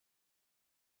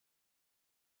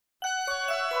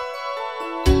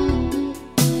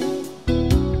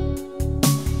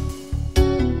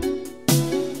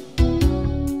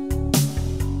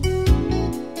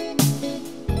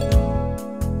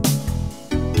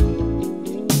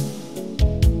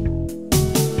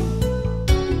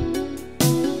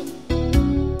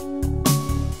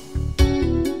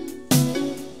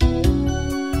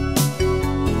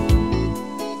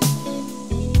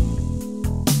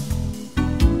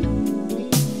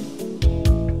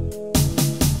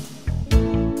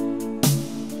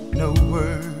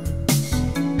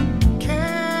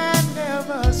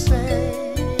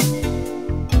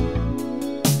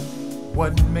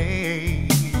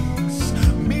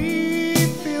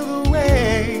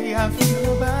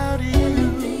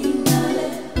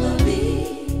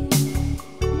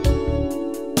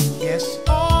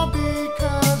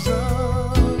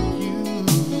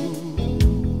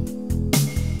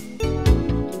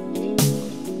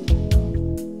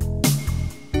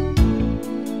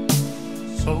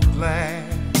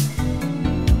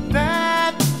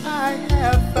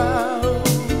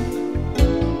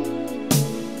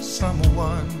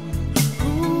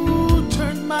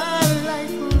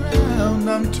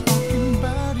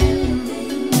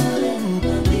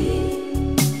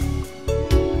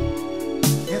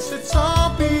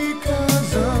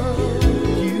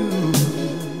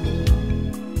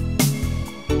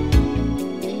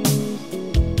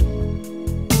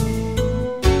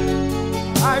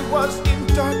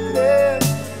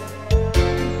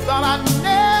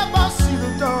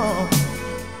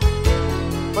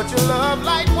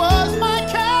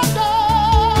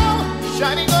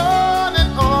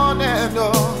and on and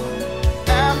on.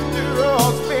 After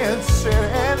all's been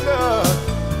said and done,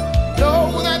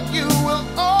 know that you will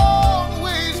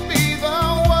always be the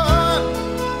one.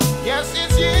 Yes,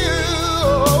 it's you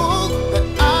that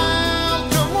I'll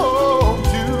come home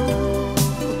to.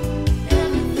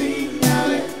 Everything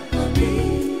I'll ever be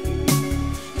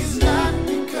is not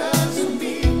because of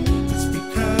me, it's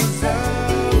because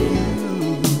of you.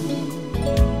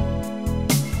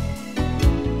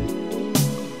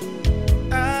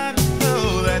 I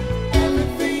know that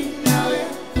everything I'll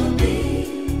ever be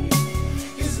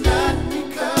is not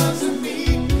because of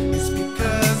me, it's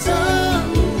because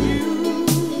of you.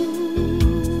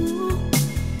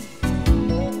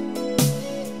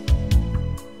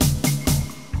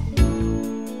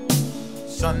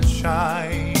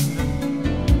 Sunshine